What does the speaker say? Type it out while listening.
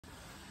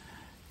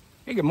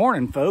Hey, good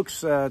morning,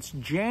 folks. It's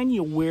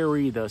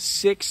January the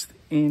 6th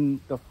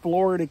in the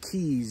Florida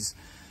Keys.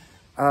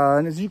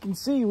 And as you can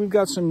see, we've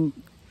got some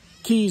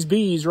Keys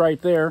bees right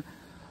there.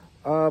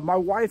 My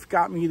wife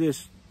got me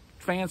this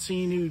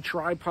fancy new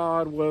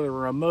tripod with a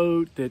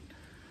remote that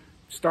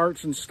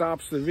starts and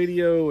stops the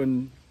video.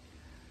 And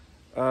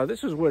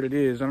this is what it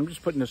is. And I'm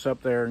just putting this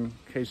up there in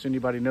case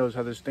anybody knows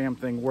how this damn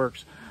thing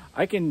works.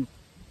 I can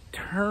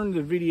turn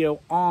the video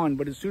on,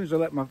 but as soon as I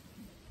let my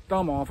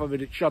thumb off of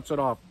it, it shuts it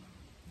off.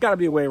 Got to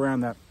be a way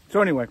around that.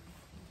 So anyway,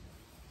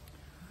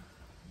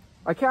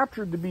 I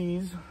captured the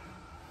bees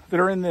that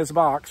are in this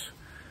box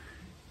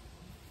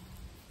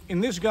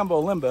in this gumbo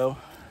limbo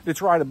that's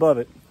right above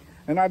it.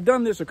 And I've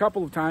done this a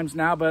couple of times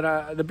now,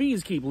 but the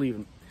bees keep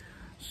leaving.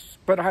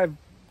 But I've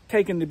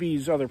taken the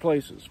bees other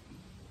places.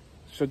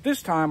 So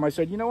this time I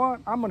said, you know what?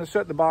 I'm going to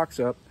set the box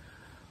up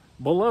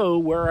below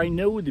where I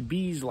know the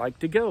bees like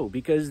to go,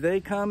 because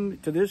they come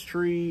to this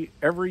tree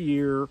every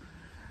year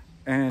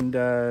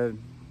and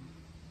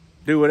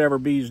do whatever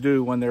bees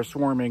do when they're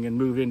swarming and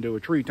move into a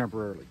tree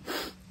temporarily.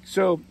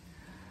 So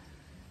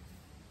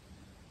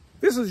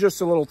this is just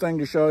a little thing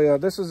to show you.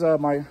 This is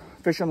my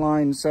fishing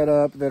line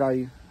setup that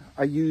I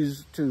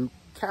use to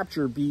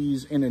capture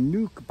bees in a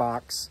nuke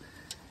box.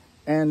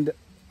 And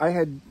they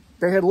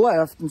had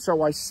left, and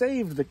so I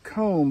saved the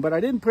comb, but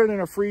I didn't put it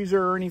in a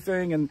freezer or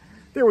anything. And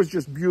there was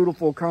just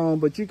beautiful comb,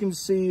 but you can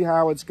see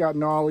how it's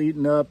gotten all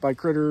eaten up by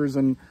critters.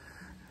 And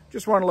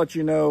just want to let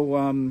you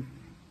know,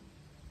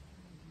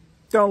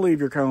 don't leave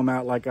your comb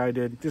out like I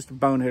did. Just a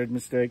boneheaded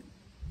mistake.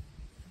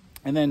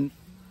 And then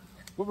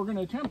what we're going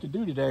to attempt to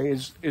do today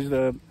is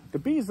the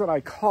bees that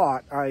I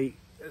caught,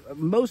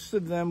 most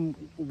of them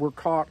were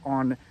caught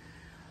on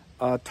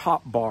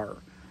top bar.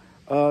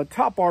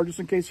 Top bar, just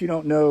in case you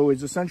don't know,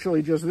 is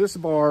essentially just this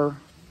bar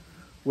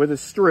with a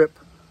strip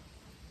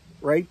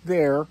right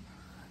there.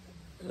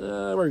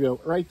 There we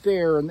go, right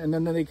there, and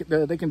then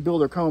they can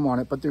build their comb on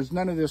it, but there's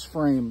none of this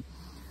frame.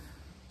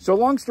 So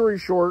long story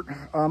short,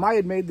 I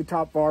had made the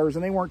top bars,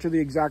 and they weren't to the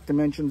exact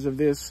dimensions of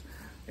this.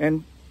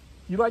 And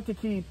you like to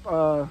keep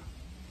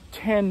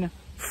 10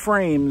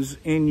 frames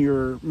in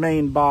your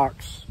main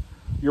box,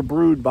 your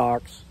brood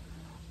box.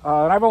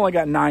 And I've only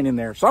got 9 in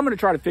there. So I'm going to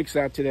try to fix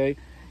that today.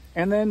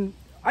 And then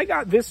I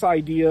got this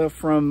idea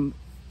from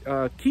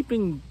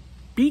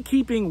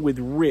beekeeping with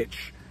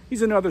Rich.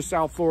 He's another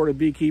South Florida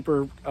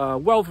beekeeper,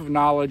 wealth of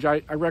knowledge.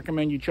 I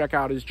recommend you check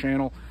out his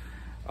channel.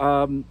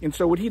 And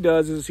so what he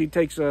does is he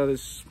takes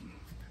this,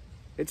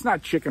 it's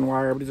not chicken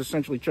wire, but it's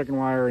essentially chicken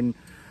wire, and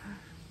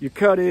you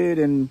cut it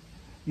and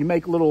you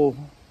make little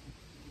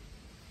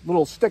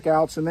stick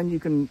outs, and then you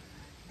can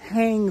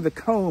hang the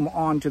comb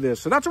onto this.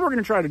 So that's what we're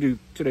going to try to do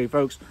today,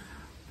 folks.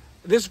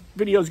 This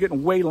video is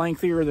getting way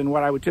lengthier than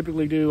what I would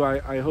typically do.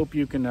 I hope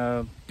you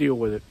can deal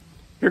with it.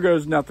 Here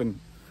goes nothing.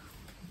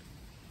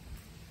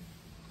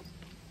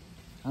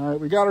 All right,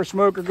 we got our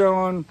smoker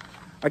going.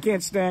 I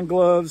can't stand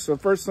gloves, so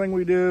first thing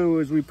we do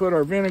is we put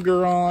our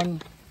vinegar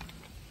on.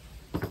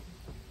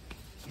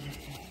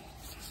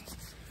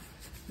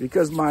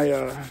 Because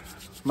my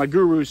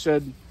guru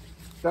said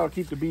that'll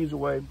keep the bees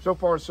away. So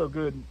far, so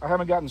good. I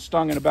haven't gotten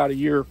stung in about a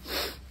year.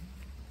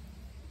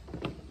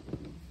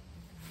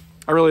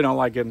 I really don't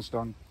like getting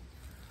stung.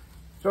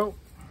 So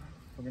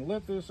we're gonna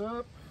lift this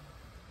up.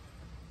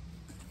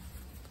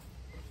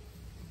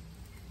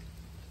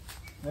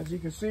 As you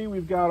can see,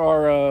 we've got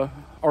our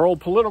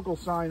old political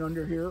sign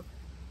under here.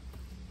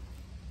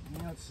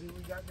 Let's see what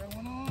we got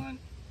going on.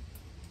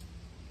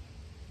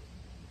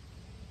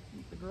 I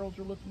think the girls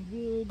are looking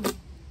good.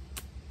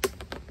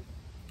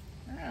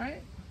 All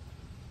right.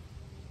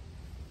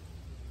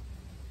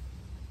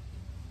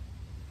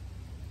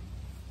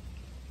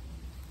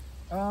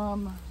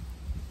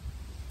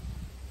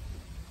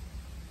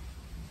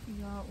 We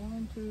got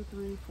 1, 2,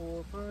 3,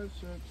 4, 5,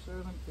 6,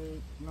 7,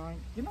 8, 9.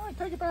 You know, I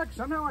take it back.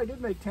 Somehow I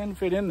did make 10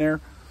 fit in there.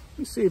 Let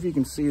me see if you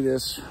can see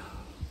this.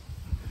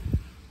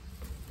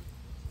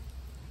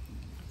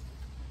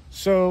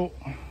 So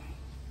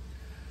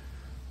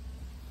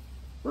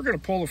we're going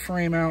to pull the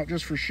frame out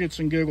just for shits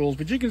and giggles,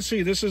 but you can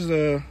see this is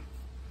a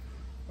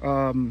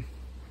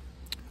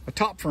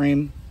top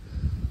frame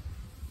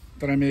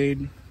that I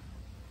made.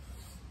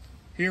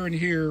 Here and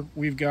here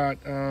we've got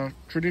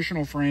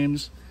traditional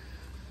frames.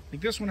 Like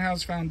this one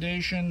has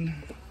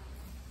foundation,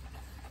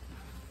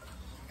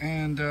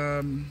 and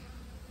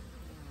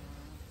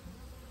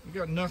we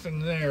got nothing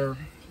there.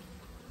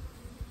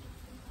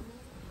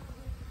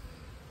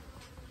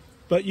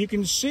 But you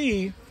can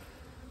see,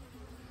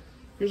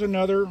 here's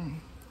another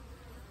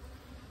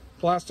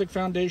plastic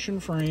foundation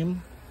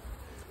frame.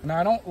 And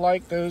I don't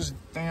like those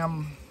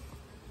damn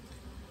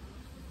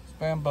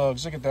spam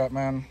bugs. Look at that,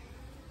 man.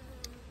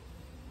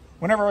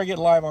 Whenever I get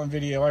live on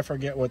video, I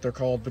forget what they're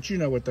called, but you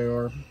know what they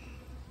are.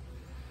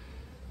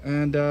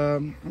 And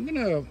I'm going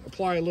to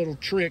apply a little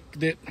trick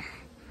that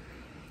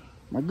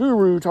my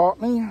guru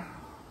taught me.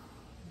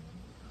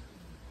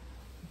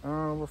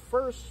 Well,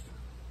 first,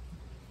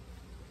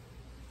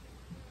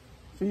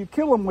 so you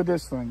kill them with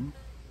this thing.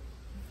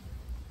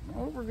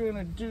 What we're going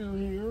to do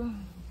here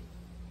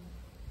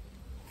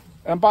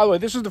And by the way,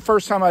 this is the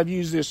first time I've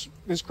used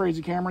this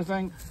crazy camera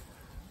thing,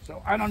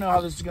 so I don't know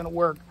how this is going to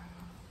work.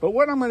 But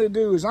what I'm going to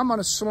do is I'm going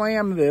to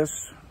slam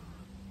this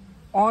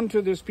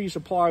onto this piece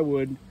of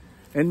plywood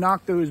and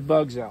knock those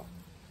bugs out.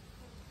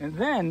 And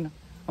then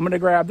I'm going to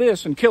grab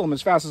this and kill them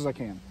as fast as I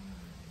can.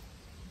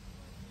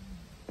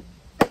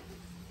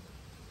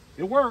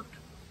 It worked.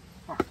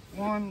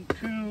 1,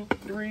 2,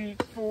 3,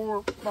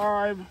 4,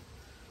 5.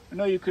 I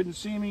know you couldn't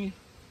see me.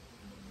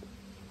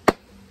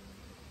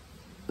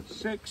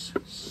 6,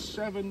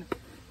 7,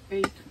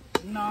 8,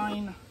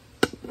 9,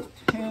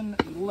 10,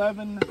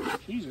 11.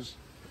 Jesus.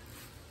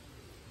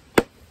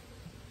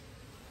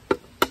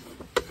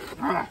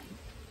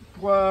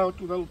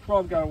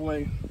 12 got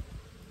away.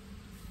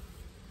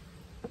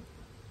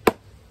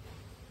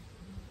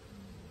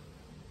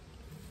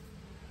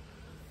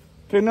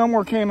 Okay, no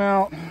more came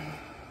out.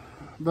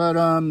 But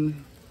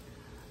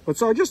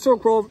so I just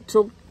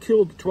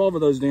killed 12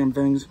 of those damn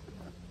things.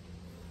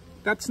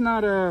 That's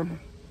not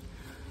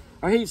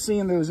I hate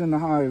seeing those in the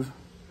hive.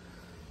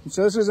 And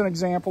so this is an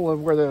example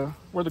of where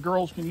the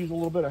girls can use a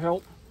little bit of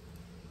help.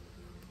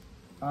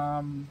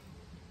 Let's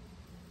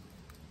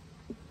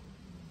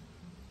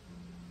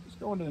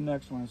go into the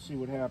next one and see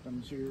what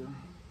happens here.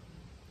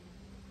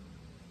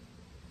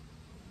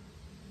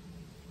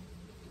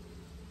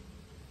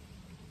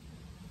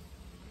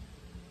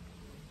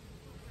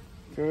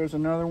 Okay, there's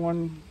another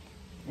one.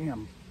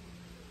 Damn.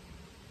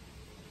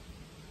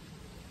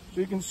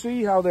 So you can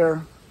see how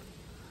they're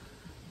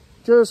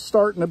just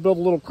starting to build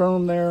a little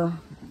comb there.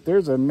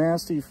 There's a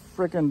nasty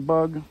freaking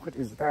bug. What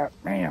is that?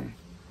 Man.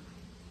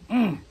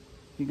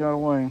 He got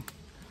away.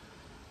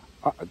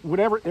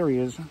 Whatever, there he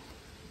is.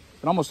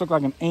 It almost looked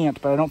like an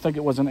ant, but I don't think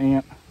it was an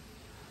ant.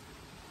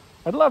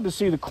 I'd love to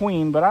see the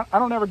queen, but I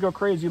don't ever go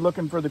crazy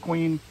looking for the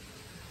queen.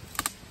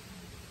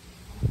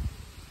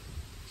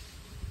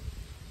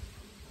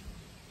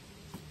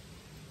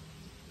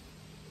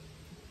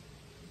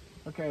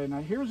 Okay,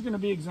 now here's going to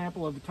be an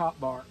example of the top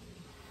bar.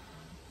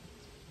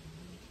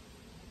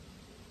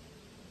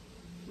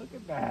 Look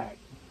at that.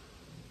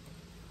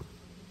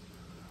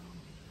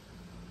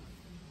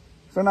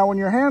 So now when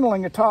you're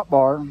handling a top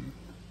bar,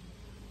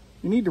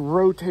 you need to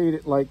rotate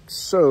it like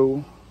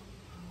so,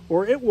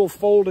 or it will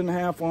fold in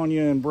half on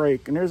you and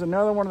break. And there's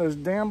another one of those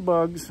damn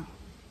bugs.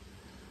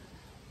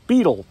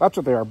 Beetle, that's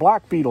what they are,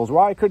 black beetles.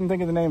 Why I couldn't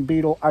think of the name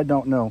beetle, I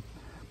don't know.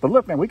 But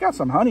look, man, we got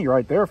some honey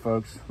right there,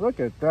 folks. Look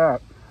at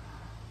that.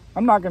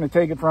 I'm not going to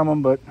take it from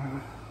them, but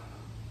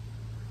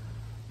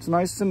it's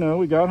nice to know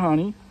we got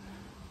honey.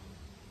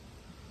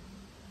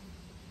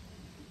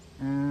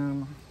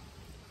 And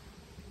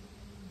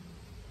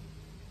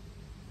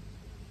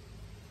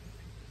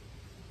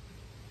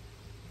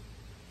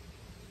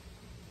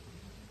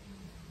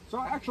so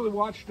I actually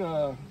watched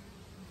Joe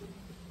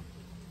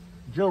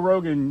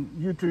Rogan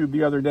YouTube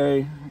the other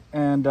day,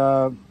 and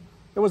there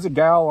was a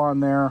gal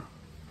on there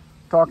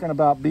talking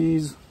about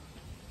bees.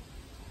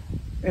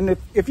 And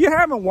if you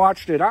haven't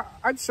watched it,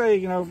 I'd say,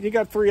 you know, if you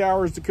got 3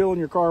 hours to kill in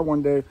your car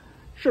one day, you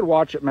should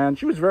watch it, man.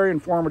 She was very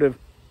informative.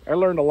 I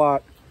learned a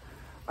lot.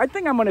 I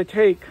think I'm going to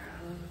take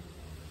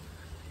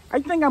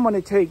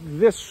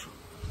this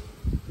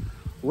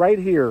right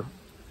here.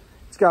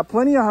 It's got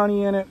plenty of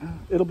honey in it.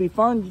 It'll be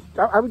fun.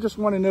 I would just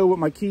want to know what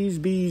my Keys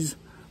Bees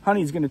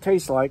honey is going to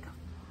taste like.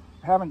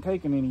 I haven't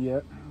taken any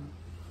yet.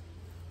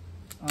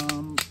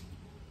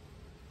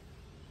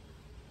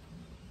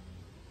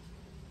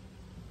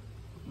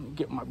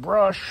 Get my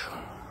brush.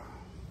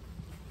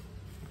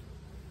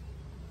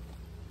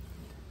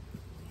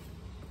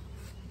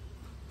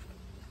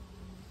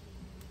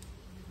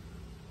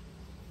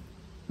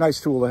 Nice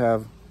tool to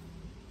have.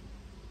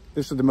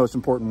 This is the most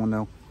important one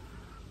though.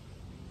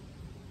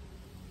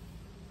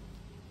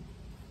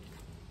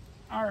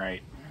 All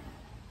right.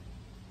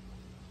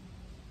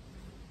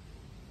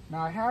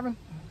 Now I haven't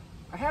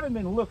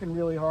been looking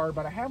really hard,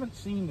 but I haven't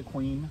seen the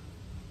queen.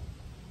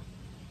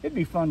 It'd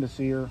be fun to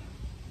see her.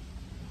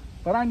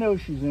 But I know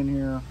she's in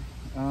here.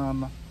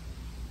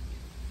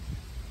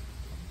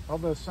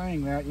 Although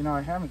saying that, you know,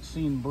 I haven't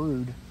seen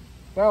brood.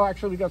 Well,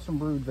 actually, we got some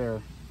brood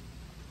there.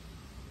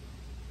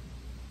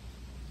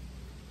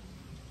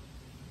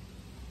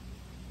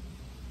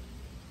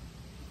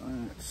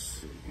 Let's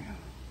see.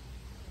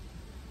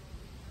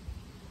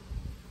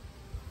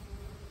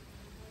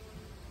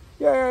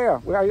 Yeah.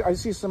 I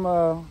see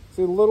some,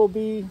 see a little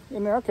bee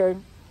in there. Okay,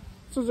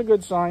 this is a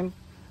good sign.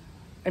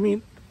 I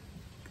mean,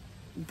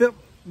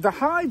 the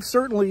hive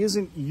certainly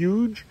isn't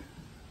huge,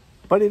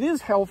 but it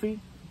is healthy.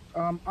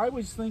 I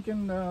was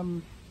thinking, I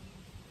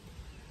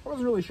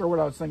wasn't really sure what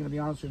I was thinking, to be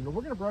honest with you, but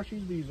we're going to brush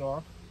these bees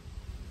off.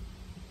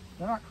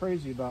 They're not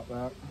crazy about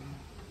that.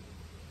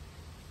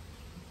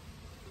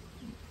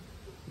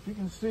 If you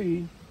can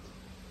see,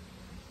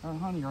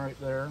 honey right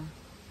there.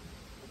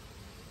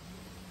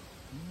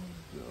 There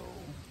we go.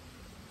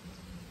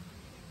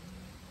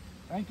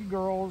 Thank you,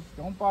 girls.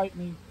 Don't bite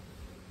me.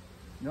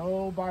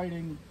 No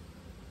biting.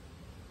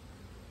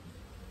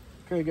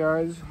 Okay,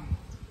 guys.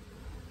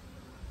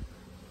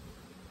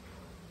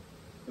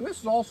 This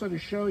is also to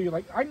show you,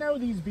 like, I know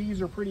these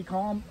bees are pretty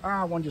calm.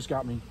 Ah, one just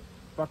got me.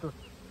 Fucker.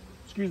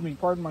 Excuse me,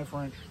 pardon my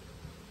French.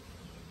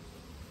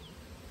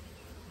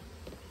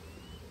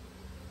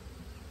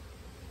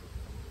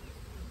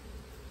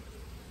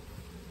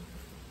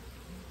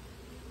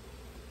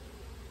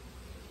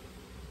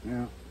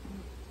 Yeah.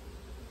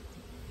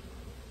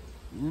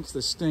 That's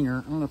the stinger.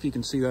 I don't know if you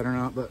can see that or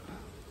not, but...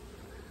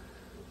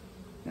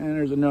 And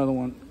there's another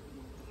one.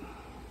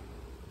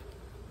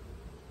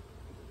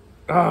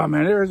 Oh,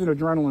 man, there's an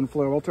adrenaline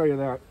flow, I'll tell you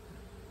that.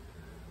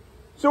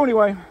 So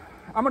anyway,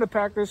 I'm going to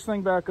pack this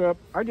thing back up.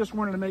 I just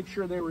wanted to make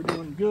sure they were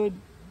doing good.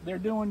 They're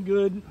doing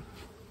good.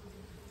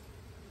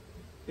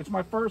 It's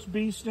my first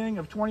bee sting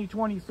of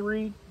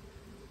 2023.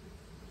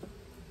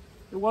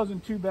 It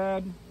wasn't too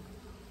bad.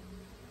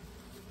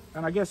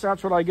 And I guess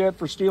that's what I get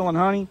for stealing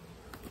honey.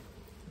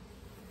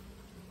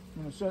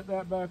 I'm going to set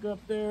that back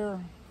up there.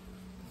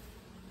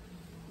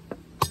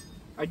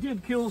 I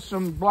did kill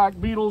some black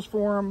beetles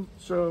for them,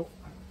 so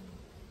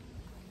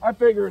I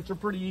figure it's a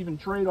pretty even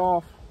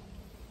trade-off.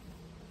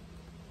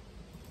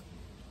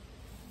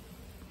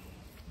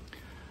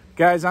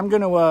 Guys, I'm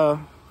going to,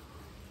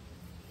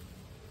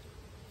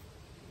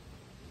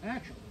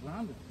 actually, what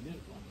I'm going to do.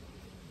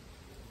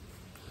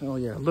 Oh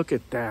yeah, look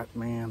at that,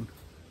 man.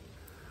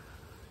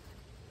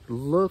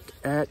 Look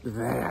at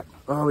that.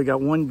 Oh, we got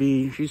one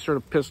bee. She's sort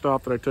of pissed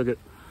off that I took it.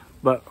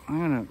 But I'm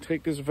going to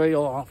take this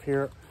veil off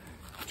here.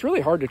 It's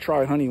really hard to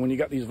try honey when you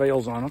got these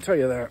veils on. I'll tell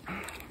you that.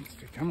 Let's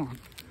see, come on.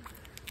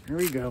 Here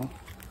we go.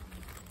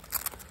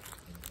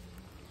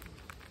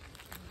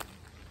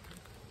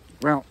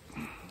 Well,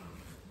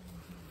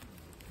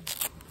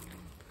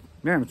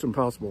 man, it's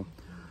impossible.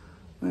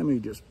 Let me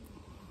just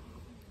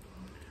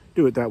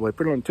do it that way.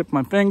 Put it on the tip of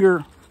my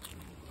finger.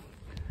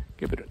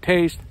 Give it a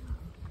taste.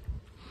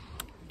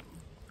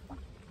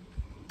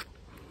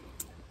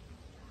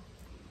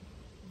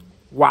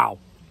 Wow.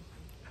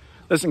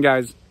 Listen,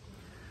 guys.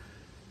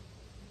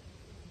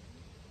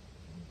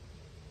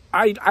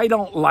 I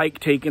don't like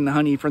taking the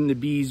honey from the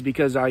bees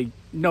because I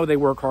know they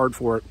work hard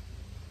for it.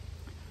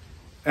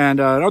 And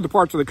in other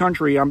parts of the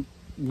country, I'm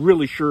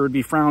really sure it'd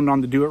be frowned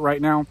on to do it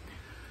right now.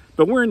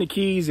 But we're in the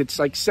Keys. It's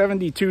like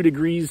 72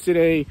 degrees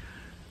today.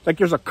 Like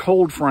there's a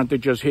cold front that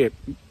just hit,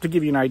 to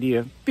give you an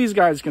idea. These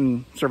guys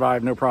can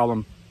survive, no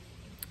problem.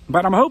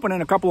 But I'm hoping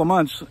in a couple of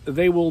months,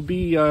 they will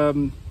be,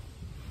 in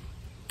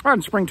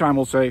springtime,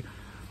 we'll say,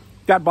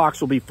 that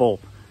box will be full.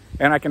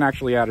 And I can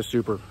actually add a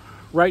super.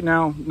 Right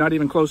now, not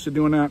even close to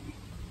doing that.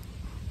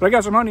 But I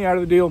got some honey out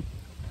of the deal.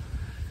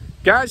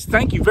 Guys,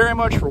 thank you very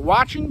much for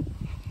watching.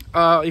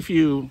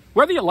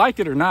 Whether you liked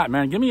it or not,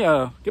 man, give me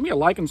a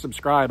like and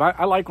subscribe.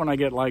 I like when I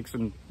get likes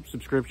and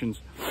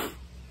subscriptions.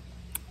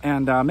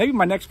 And maybe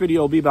my next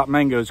video will be about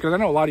mangoes, because I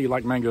know a lot of you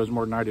like mangoes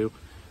more than I do.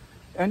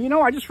 And you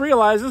know, I just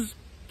realized this is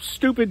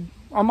stupid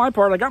on my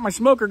part. I got my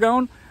smoker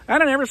going,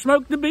 and I never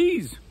smoked the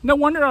bees. No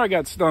wonder I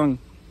got stung.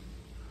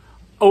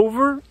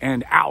 Over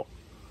and out.